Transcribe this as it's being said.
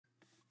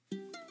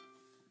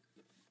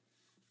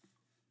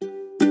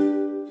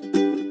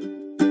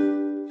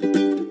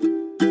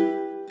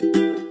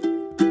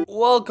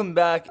Welcome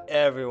back,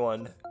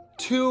 everyone,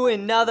 to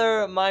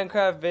another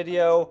Minecraft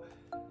video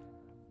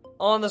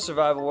on the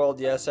survival world.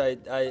 Yes, I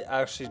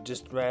actually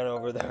just ran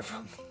over there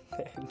from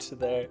there to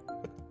there.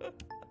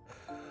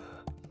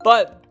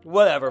 But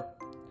whatever.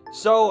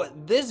 So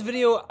this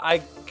video,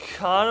 I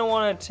kind of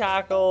want to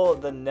tackle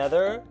the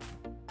nether,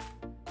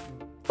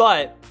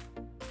 but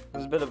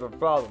there's a bit of a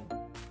problem.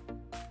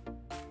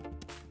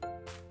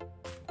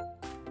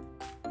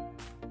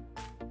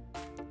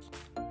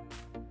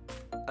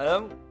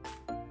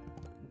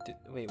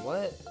 Wait,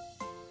 what?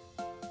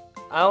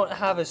 I don't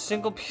have a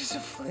single piece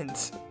of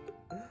flint.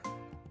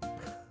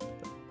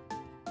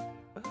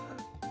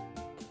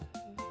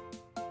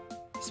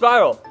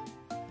 Spiral,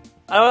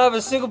 I don't have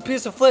a single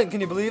piece of flint.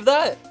 Can you believe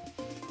that?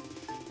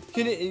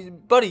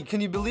 Buddy, can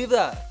you believe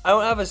that? I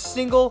don't have a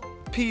single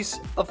piece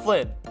of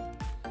flint.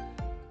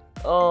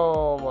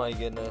 Oh my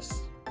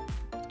goodness.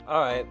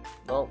 Alright,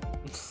 well.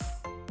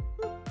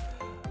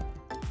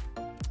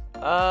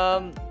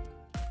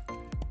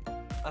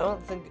 I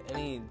don't think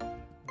any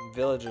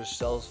villager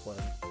sells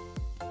flint.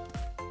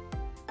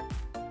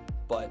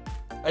 But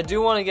I do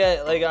want to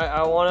get, like,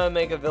 I want to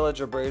make a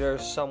villager breeder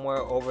somewhere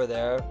over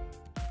there.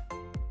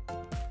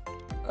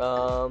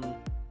 I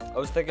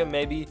was thinking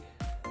maybe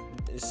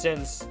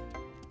since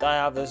I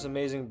have this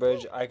amazing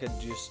bridge, I could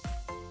just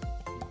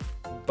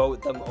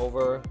boat them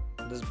over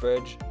this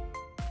bridge.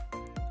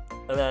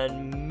 And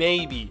then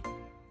maybe,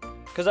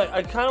 because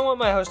I kind of want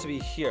my house to be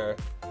here.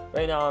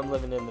 Right now I'm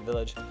living in the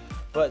village.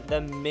 But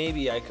then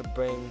maybe I could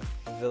bring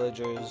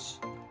villagers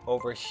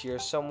over here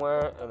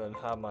somewhere and then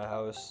have my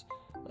house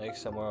like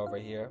somewhere over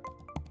here.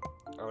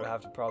 I would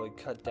have to probably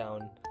cut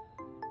down,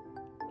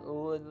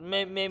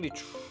 maybe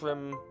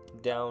trim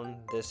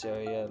down this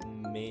area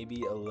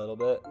maybe a little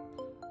bit,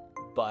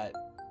 but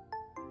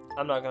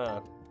I'm not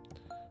gonna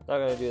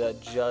do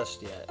that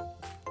just yet.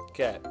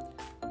 Okay,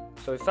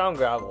 so we found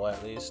gravel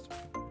at least.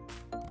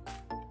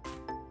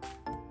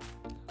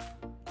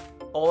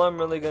 All I'm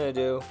really gonna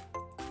do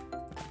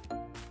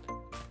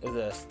is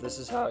this. This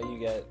is how you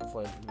get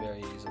flint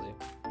very easily.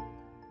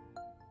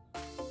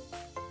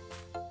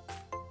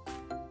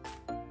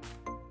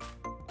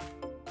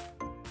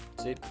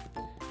 See?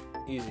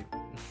 Easy.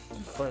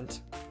 Flint.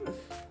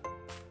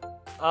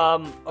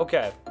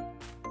 Okay.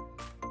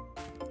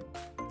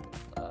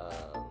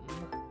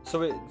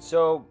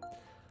 So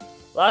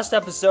last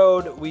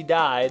episode we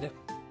died.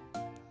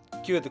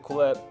 Cue the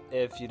clip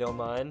if you don't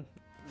mind.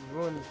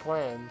 Ruined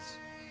plans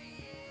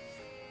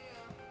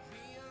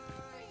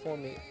for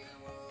me.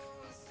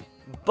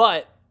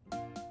 But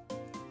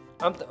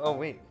oh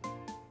wait,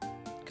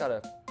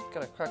 gotta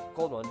crack a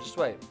cold one. Just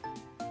wait.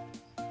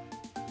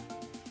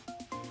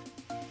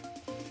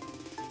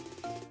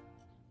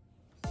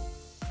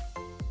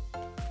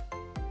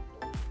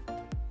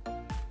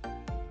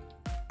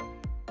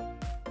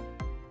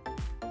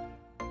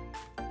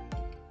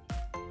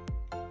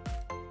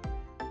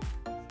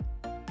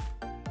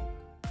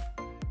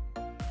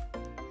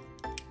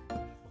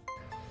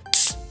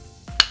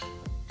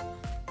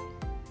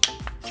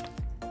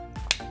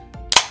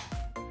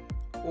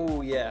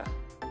 Oh yeah.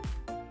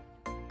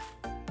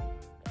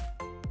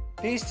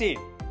 Peace tea.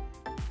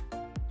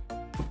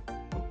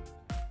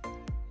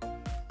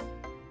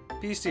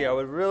 Peace tea, I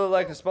would really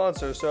like a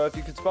sponsor, so if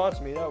you could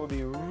sponsor me, that would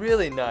be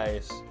really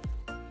nice.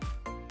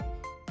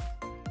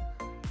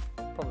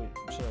 Probably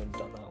should have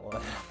done that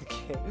one.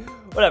 Okay.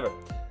 Whatever.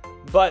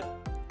 But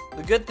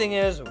the good thing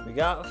is we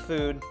got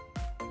food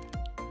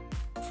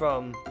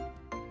from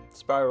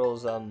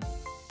Spiral's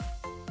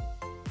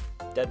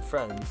dead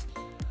friends.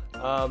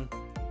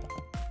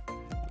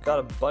 Got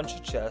a bunch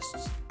of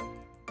chests.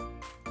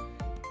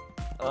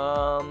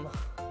 There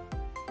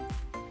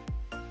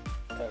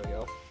we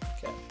go.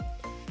 Okay.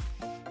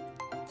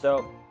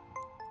 So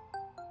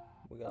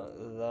we got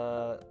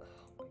that. Oh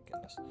my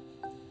goodness.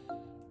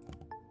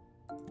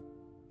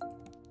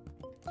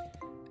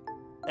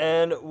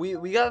 And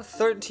we got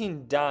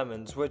 13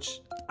 diamonds, which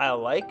I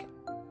like.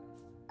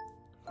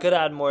 Could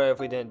add more if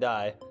we didn't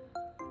die.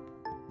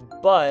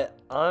 But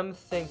I'm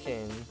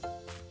thinking,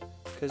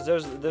 because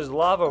there's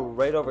lava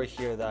right over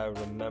here that I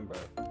remember.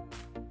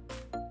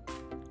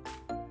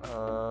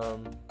 I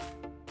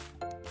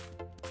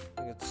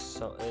think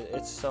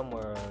it's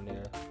somewhere around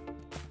here.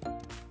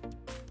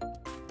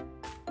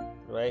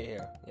 Right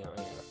here. Yeah,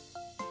 right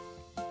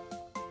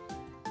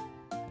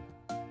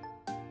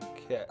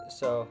here. Okay,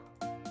 so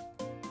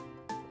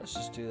let's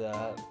just do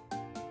that.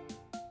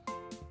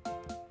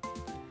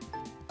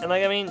 And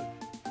like, I mean,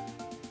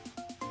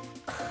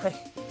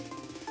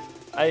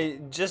 I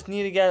just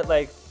need to get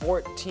like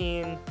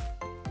 14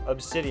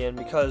 obsidian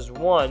because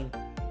one,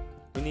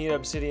 we need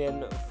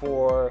obsidian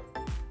for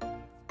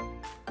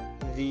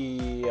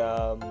the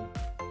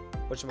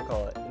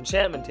whatchamacallit,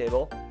 enchantment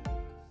table,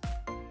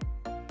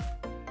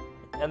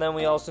 and then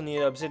we also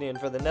need obsidian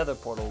for the nether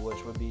portal,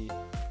 which would be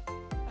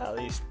at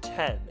least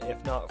 10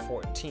 if not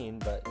 14.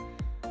 But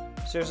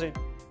seriously,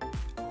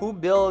 who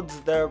builds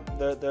their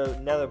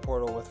nether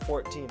portal with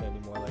 14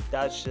 anymore? Like,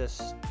 that's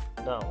just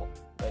no.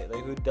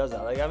 Like who does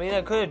that? Like, I mean,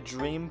 I could have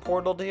dream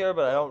portaled here,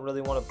 but I don't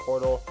really want to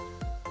portal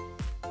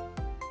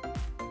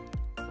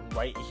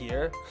right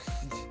here.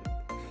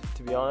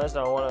 To be honest,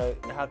 I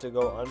want to have to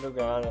go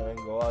underground and then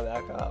go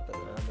back up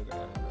and then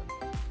underground. And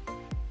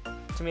then...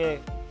 To me,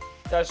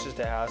 that's just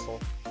a hassle.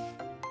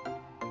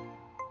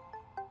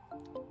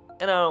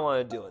 And I don't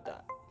want to deal with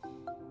that.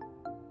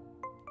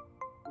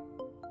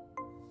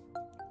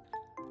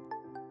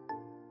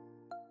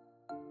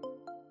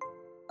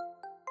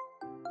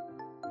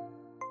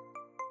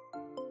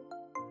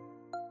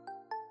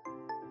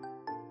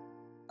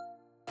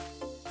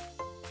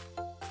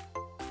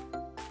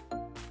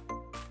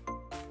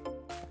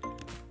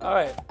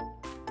 Alright,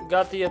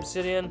 got the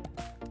obsidian.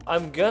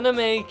 I'm gonna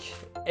make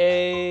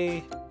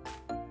a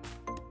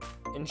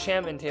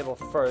enchantment table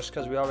first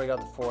because we already got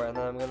the 4, and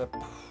then I'm gonna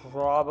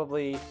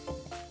probably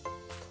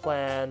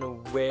plan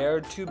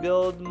where to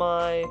build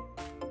my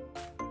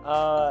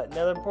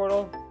nether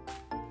portal.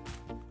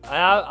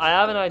 I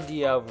have an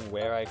idea of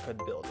where I could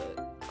build it.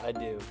 I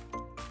do,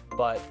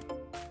 but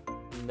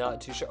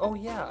not too sure. Oh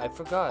yeah, I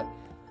forgot.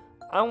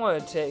 I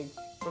want to take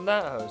from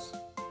that house.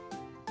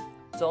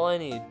 That's all I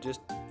need.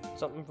 Just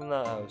something from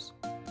that house.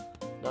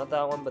 Not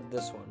that one, but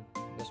this one.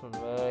 This one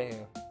right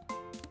here.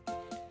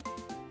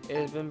 It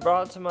has been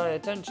brought to my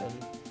attention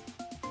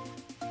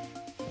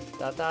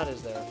that that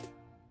is there.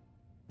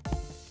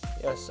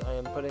 Yes, I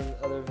am putting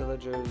other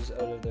villagers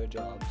out of their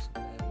jobs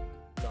and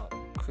not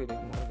creating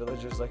more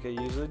villagers like I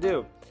usually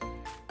do.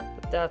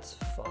 But that's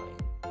fine.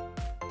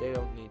 They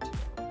don't need to know.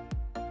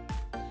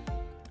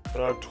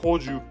 And I've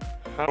told you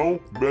how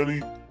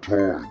many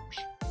times?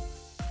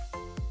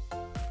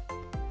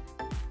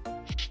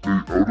 Stay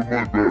out of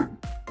my bed.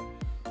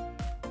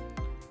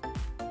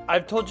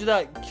 I've told you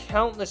that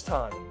countless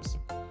times.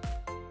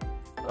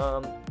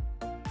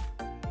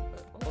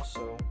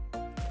 Also, I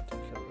have to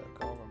kill that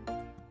golem.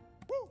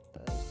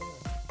 That is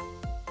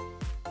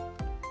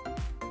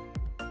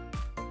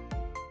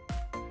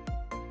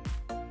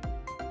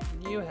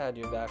there. You had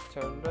your back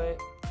turned, right?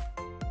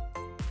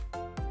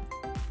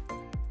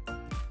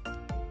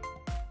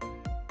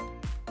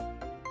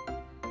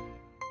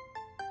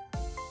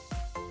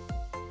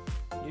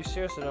 You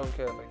seriously don't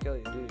care if I kill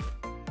you, do you?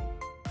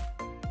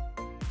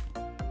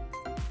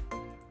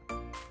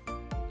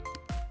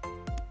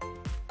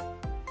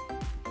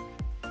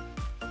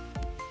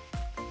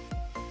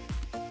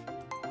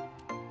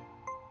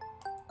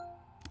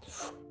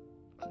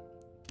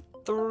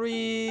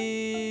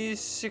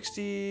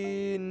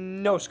 $360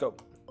 no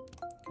scope.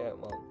 Okay,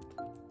 well.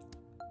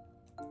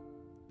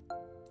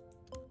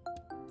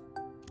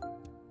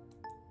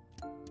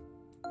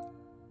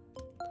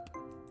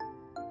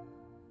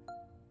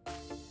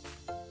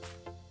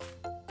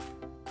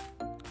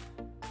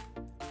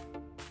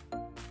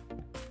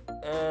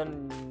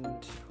 And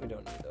we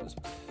don't need those.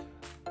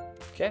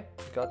 Okay,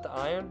 got the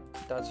iron.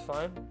 That's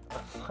fine.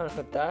 I'm fine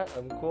with that.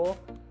 I'm cool.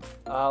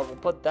 We'll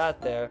put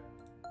that there.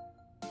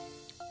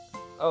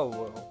 Oh,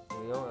 well,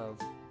 we don't have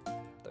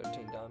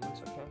 13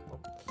 diamonds. Okay, well,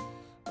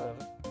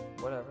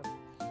 whatever.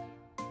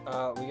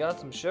 We got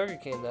some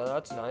sugarcane there.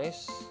 That's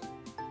nice.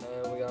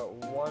 And we got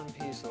one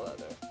piece of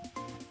leather.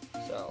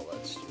 So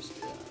let's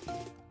just do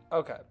that.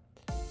 Okay.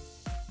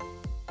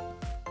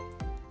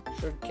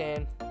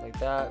 Sugarcane, like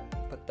that.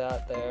 Put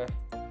that there.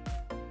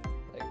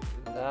 Like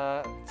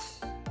that.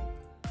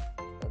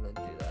 And then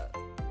do that.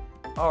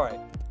 Alright.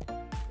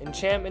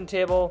 Enchantment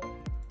table.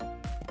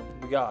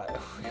 We got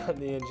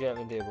the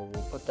enchantment table.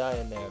 We'll put that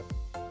in there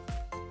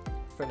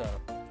for now.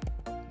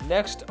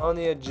 Next on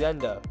the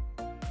agenda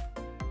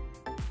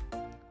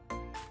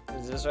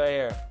is this right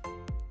here.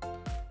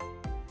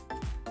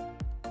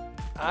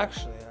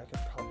 Actually, I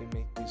could probably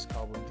make these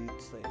cobbled deep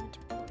slate into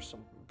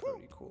some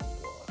pretty cool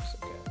blocks.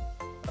 Okay.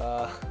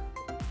 I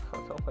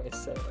don't know why I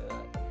said it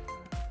like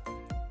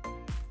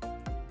that.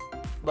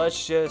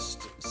 Let's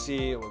just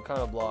see what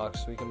kind of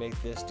blocks we can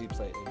make this deep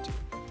slate into.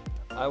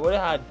 I would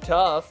have had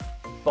tough,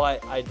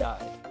 but I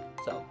died.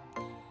 So,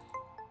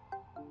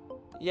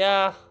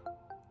 yeah.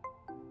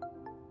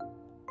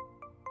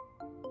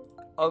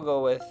 I'll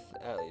go with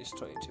at least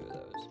 22 of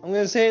those. I'm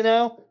gonna say it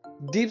now.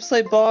 Deep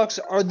slate blocks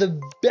are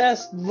the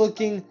best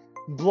looking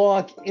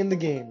block in the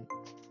game.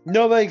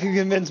 Nobody can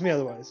convince me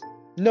otherwise.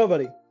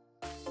 Nobody.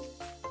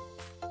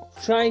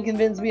 Try and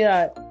convince me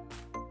that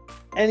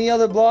any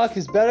other block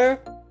is better,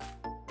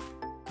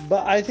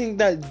 but I think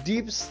that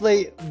deep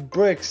slate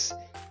bricks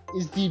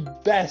is the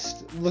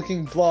best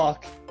looking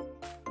block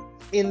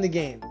in the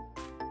game.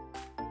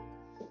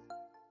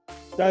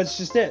 That's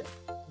just it.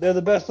 They're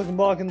the best looking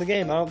block in the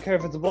game. I don't care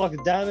if it's a block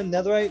of diamond,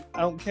 netherite,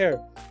 I don't care.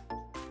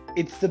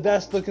 It's the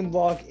best looking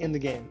block in the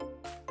game.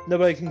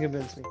 Nobody can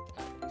convince me.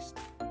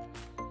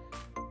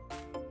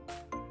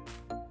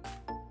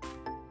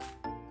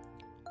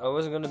 I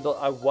was gonna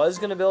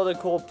build a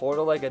cool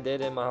portal like I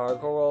did in my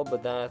hardcore world,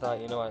 but then I thought,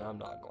 you know what, I'm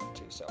not going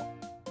to, so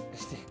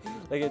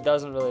like it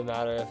doesn't really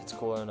matter if it's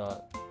cool or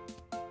not.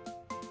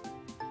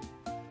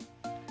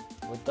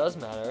 What does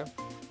matter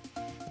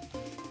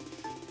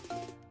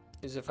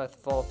is if I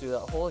fall through that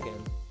hole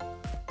again.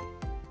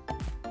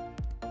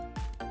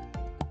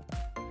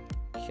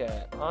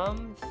 Okay,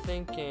 I'm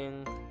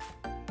thinking.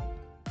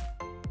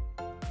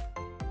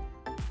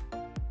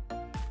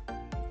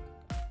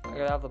 I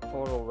gotta have the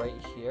portal right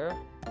here.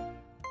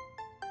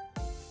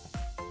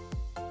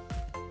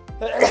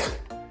 Okay.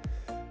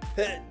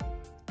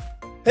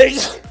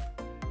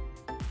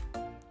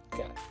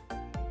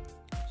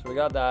 So we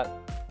got that.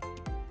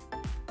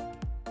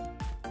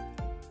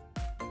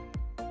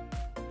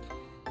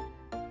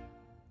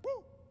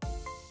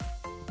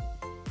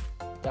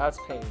 That's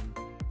pain.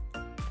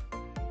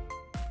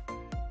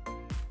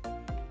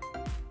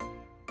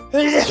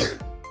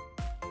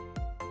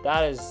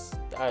 That is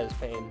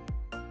pain.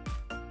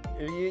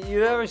 If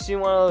you've ever seen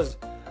one of those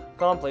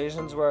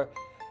compilations where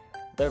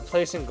they're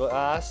placing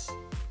glass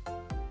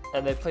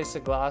and they place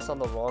the glass on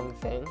the wrong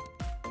thing,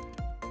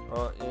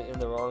 or in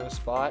the wrong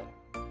spot,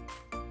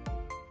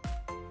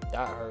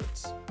 that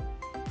hurts.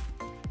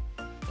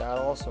 That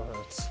also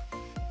hurts.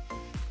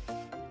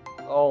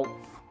 Oh.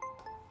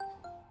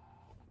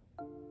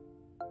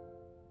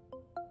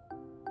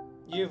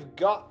 You've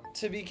got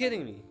to be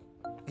kidding me.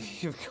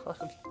 You've got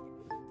to be.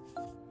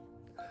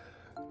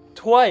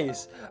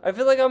 Twice. I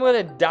feel like I'm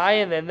gonna die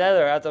in the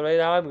nether at the rate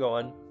I'm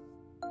going.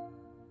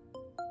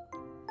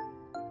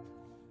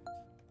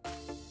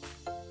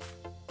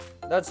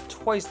 That's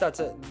twice.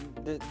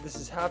 This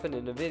has happened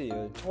in a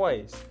video.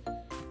 Twice.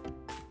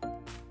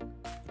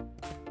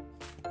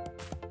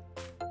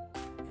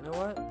 You know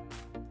what?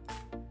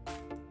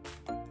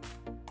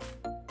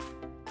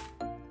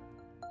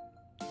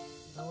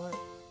 You know what?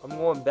 I'm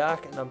going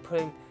back and I'm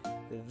putting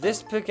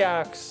this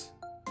pickaxe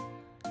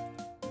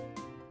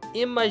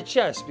in my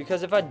chest,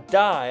 because if I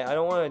die, I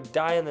don't want to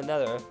die in the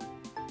nether.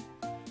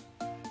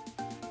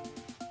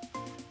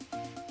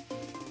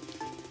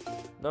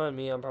 Knowing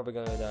me, I'm probably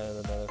gonna die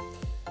in the nether.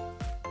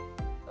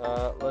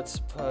 Let's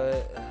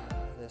put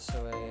this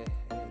away.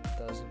 It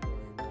doesn't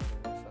really matter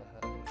if I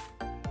have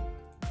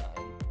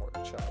 9 pork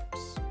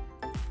chops.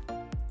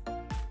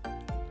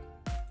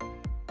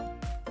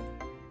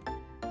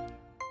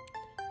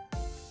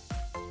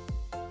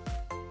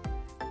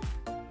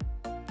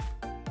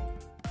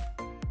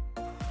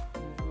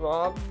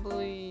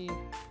 Probably.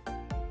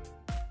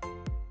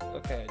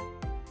 Okay.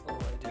 Oh,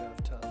 I do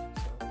have tough,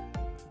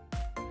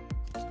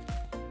 so.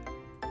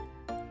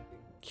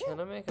 Can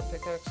I make a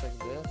pickaxe like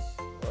this?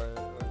 Or an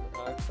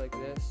axe like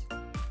this?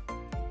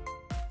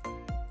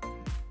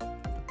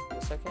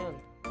 Yes, I can.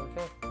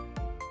 Okay.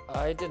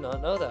 I did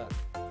not know that.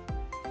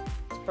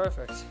 It's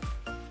perfect.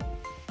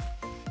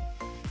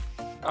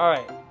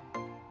 Alright.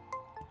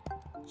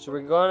 So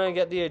we're gonna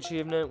get the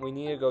achievement. We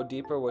need to go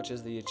deeper, which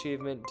is the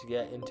achievement to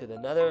get into the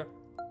nether.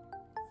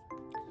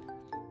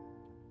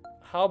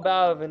 How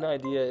bad of an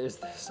idea is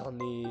this on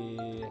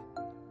the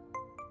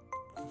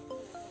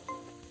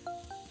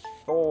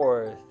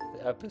 4th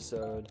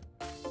episode?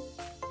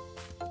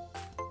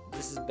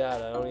 This is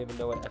bad. I don't even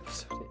know what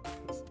episode it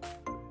is.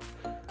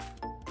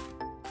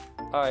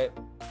 Alright.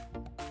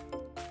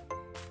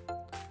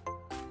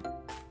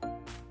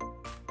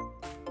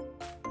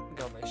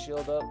 Got my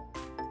shield up.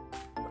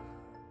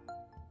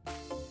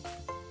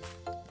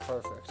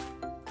 Perfect.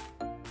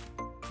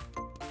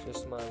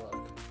 Just my luck.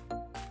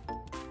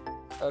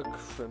 A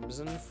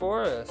crimson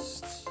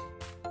forest.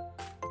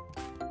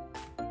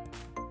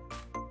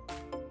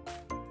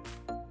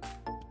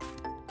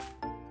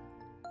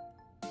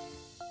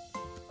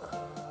 I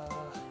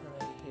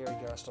hear a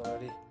ghast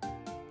already.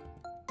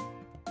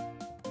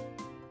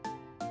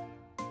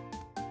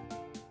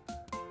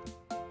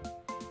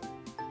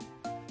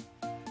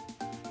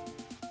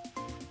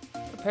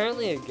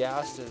 Apparently a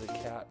ghast is a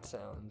cat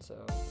sound, so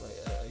like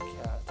a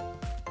cat.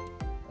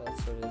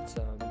 That's what it's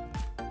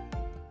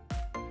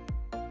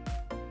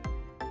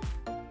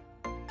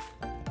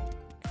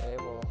Okay,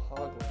 well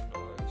hogland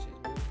ours,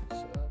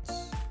 so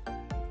that's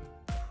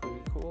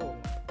pretty cool.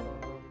 You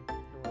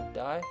wanna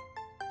die?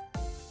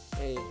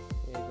 Hey,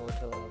 go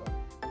into lava.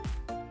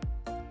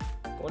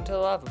 Go into the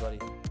lava, buddy.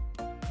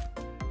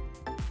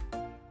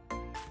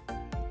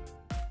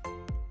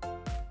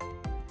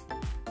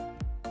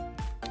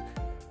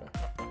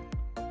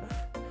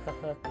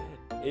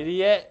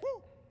 Idiot!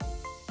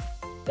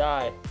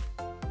 Die.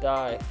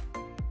 Die.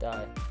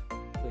 Die.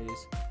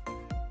 Please.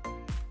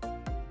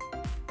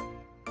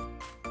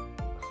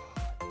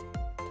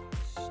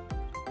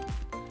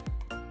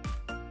 I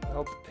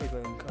hope the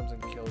piglin comes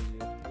and kills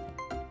you.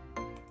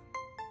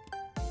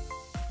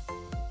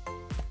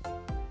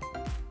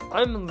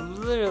 I'm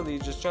literally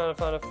just trying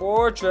to find a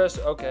fortress.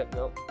 Okay,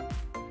 nope.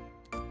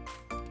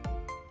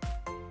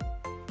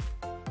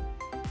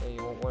 Hey,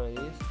 you want one of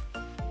these?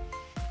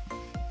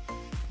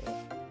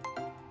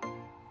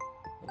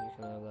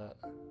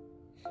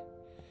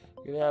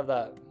 You can have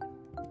that.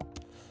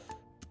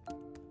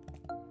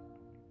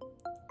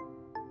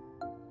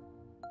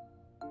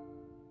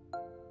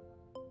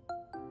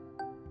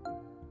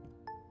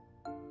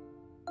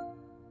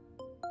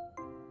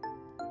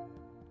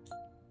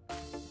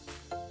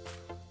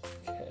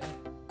 Okay.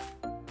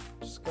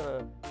 Just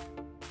gonna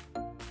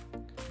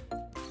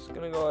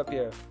go up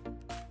here.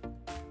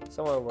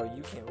 Somewhere where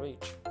you can't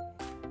reach.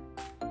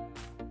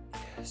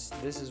 Yes,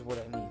 this is what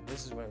I need.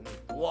 This is what I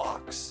need.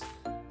 Blocks.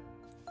 I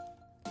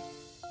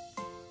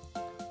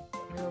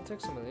mean, I'll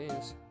take some of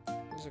these.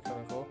 These are kind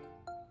of cool.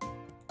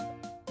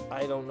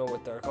 I don't know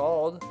what they're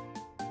called,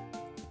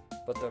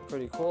 but they're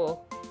pretty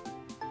cool.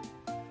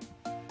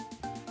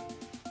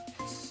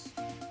 Yes.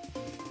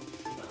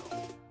 No.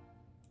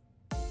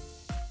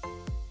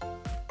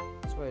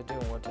 That's what I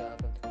didn't want to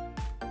happen.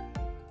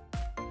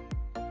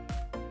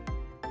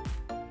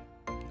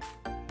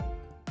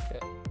 Okay.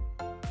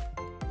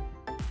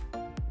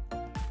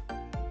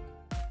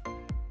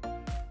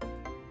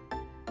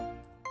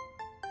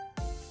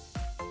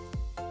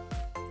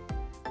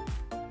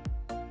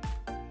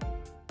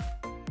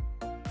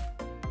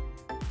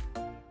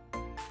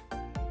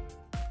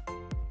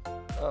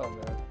 Oh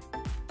man.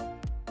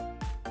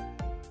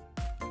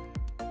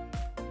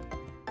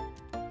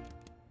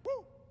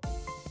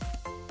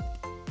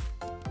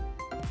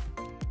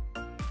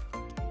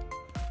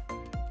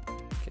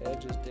 Okay,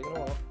 just digging a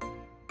hole.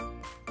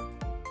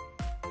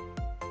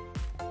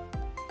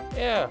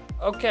 Yeah,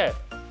 okay.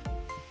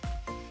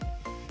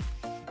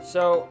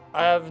 So,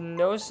 I have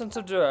no sense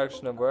of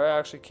direction of where I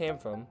actually came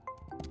from.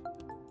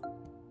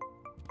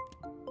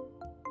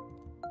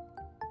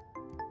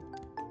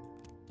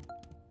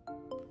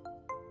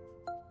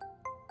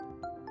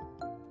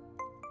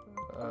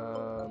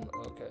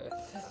 Okay.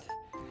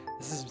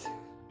 This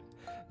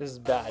is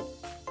bad.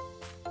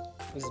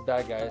 This is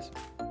bad, guys.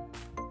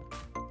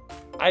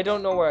 I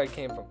don't know where I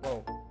came from.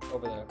 Oh,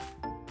 over there.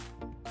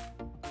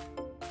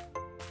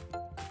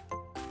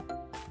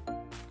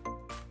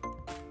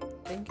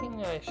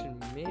 Thinking I should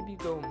maybe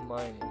go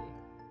mining.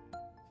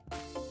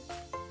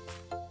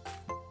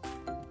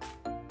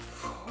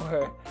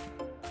 For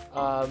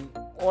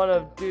one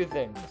of two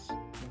things.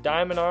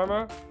 Diamond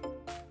armor,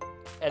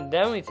 and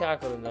then we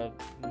tackle the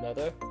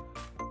nether.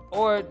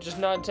 Or just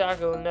not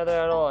tackle the nether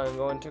at all and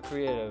go into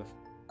creative.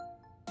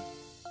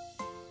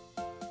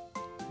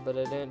 But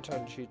I didn't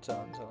turn cheats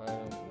on, so I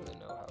don't really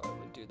know how I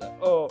would do that.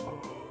 Oh!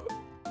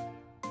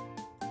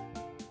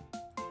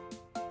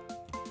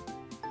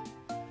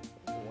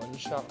 One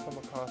shot from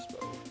a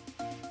crossbow.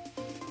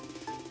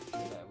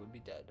 And I would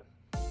be dead.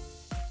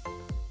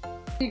 To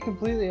be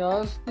completely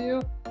honest with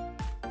you,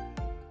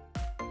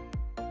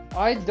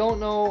 I don't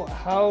know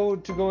how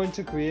to go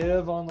into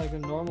creative on like a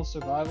normal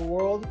survival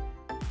world.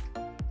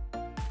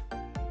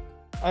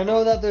 I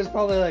know that there's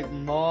probably like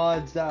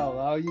mods that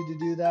allow you to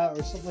do that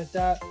or something like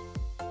that.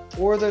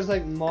 Or there's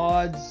like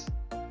mods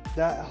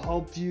that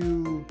help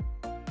you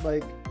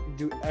like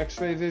do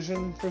x-ray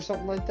vision for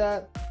something like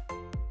that.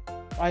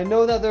 I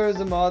know that there is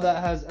a mod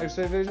that has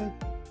x-ray vision.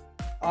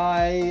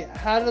 I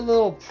had a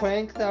little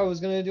prank that I was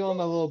going to do on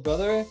my little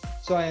brother,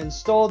 so I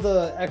installed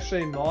the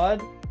x-ray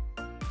mod.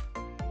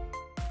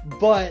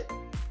 But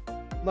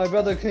my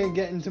brother couldn't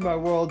get into my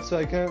world, so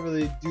I couldn't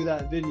really do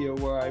that video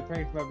where I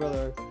pranked my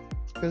brother.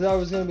 Because I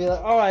was going to be like,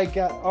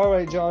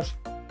 alright Josh,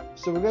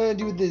 so we're going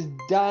to do this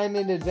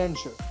diamond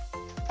adventure.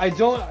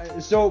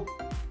 So,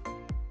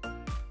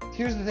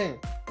 here's the thing.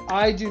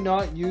 I do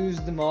not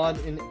use the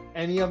mod in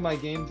any of my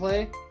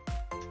gameplay.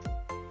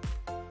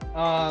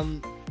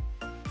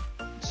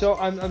 So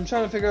I'm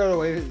trying to figure out a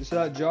way so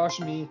that Josh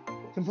and me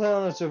can play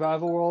on a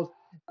survival world,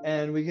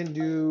 and we can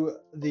do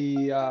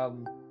the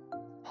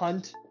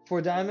hunt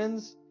for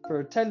diamonds,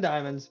 for 10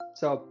 diamonds.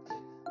 So,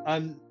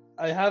 I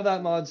have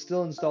that mod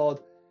still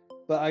installed.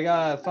 But I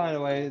gotta find a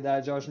way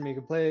that Josh and me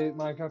can play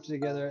Minecraft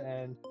together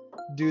and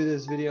do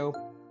this video.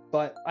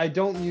 But I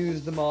don't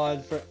use the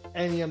mod for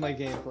any of my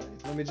gameplay.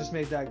 Let me just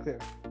make that clear.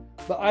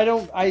 But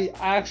I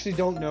actually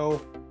don't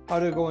know how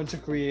to go into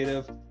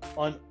creative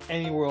on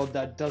any world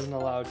that doesn't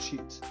allow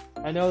cheats.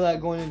 I know that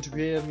going into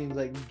creative means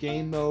like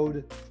game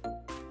mode.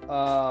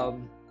 I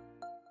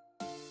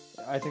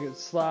think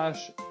it's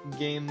 /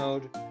 game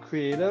mode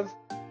creative.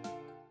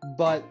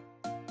 But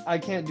I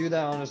can't do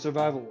that on a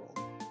survival world.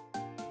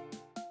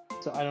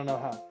 So I don't know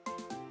how.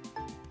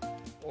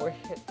 Or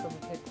hit from a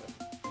piglet.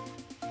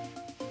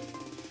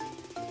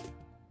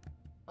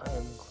 I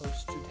am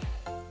close to death.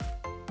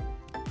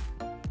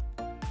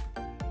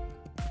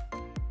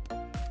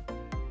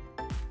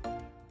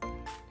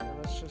 Okay,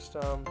 let's just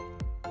where's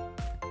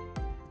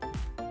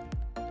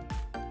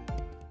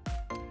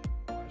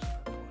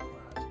my portal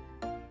at?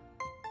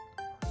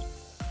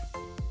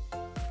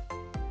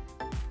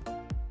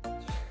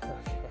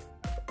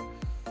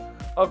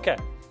 Okay.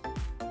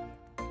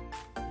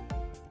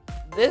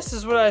 This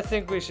is what I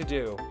think we should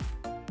do.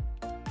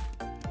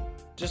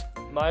 Just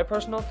my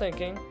personal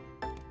thinking.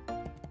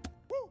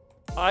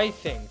 I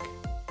think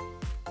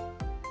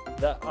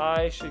that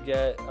I should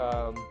get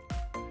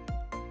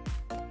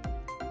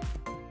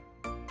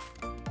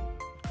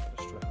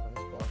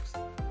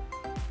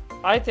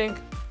I think,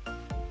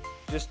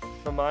 just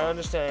from my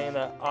understanding,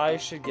 that I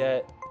should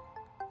get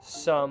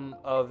some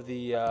of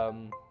the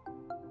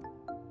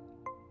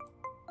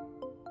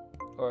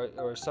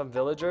or some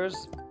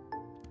villagers.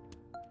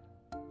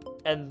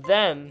 And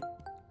then,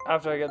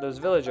 after I get those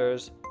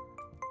villagers,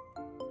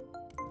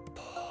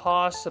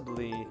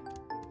 possibly,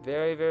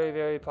 very, very,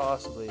 very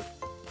possibly,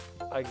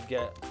 I could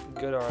get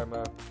good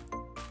armor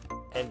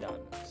and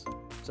diamonds.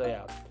 So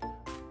yeah,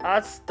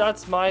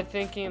 that's my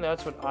thinking.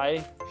 That's what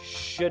I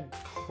should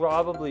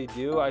probably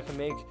do. I can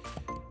make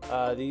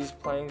these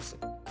planks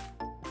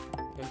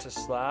into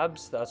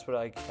slabs. That's what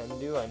I can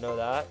do. I know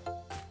that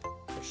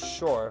for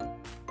sure.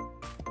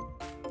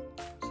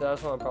 So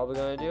that's what I'm probably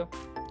gonna do.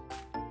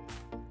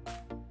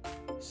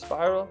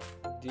 Spiral.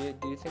 Do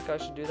you think I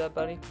should do that,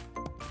 buddy?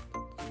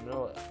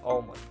 No.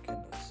 Oh my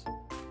goodness.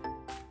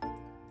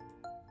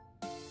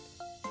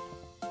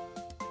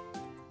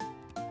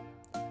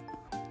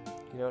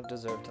 You don't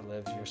deserve to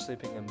live. You're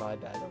sleeping in my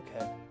bed,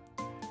 okay?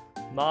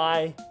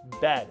 My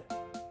bed.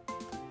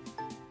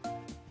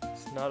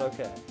 It's not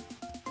okay.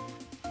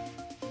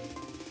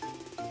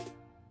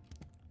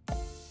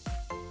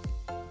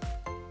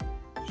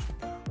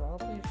 Should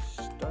probably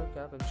start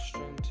grabbing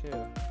string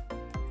too.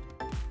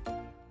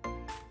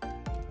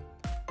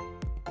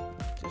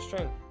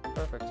 String.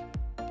 Perfect.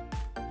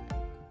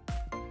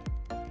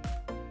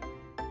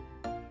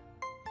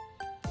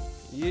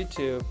 You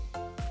two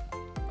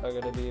are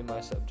gonna be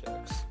my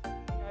subjects.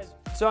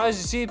 So as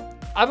you see,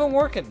 I've been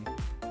working.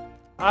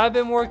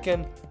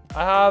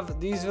 I have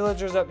these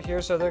villagers up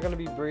here, so they're gonna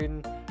be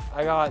breeding.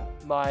 I got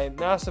my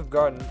massive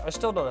garden. I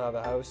still don't have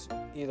a house,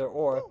 either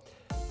or.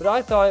 But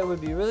I thought it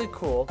would be really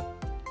cool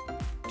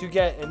to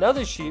get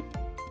another sheep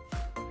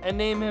and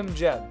name him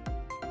Jed.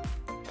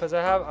 Because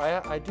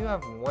I do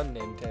have one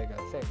name tag,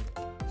 I think.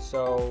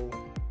 So,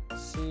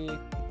 see,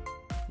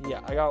 yeah,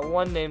 I got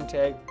one name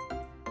tag.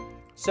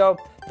 So,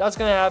 that's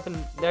going to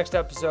happen next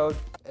episode.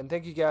 And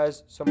thank you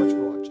guys so much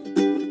for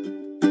watching.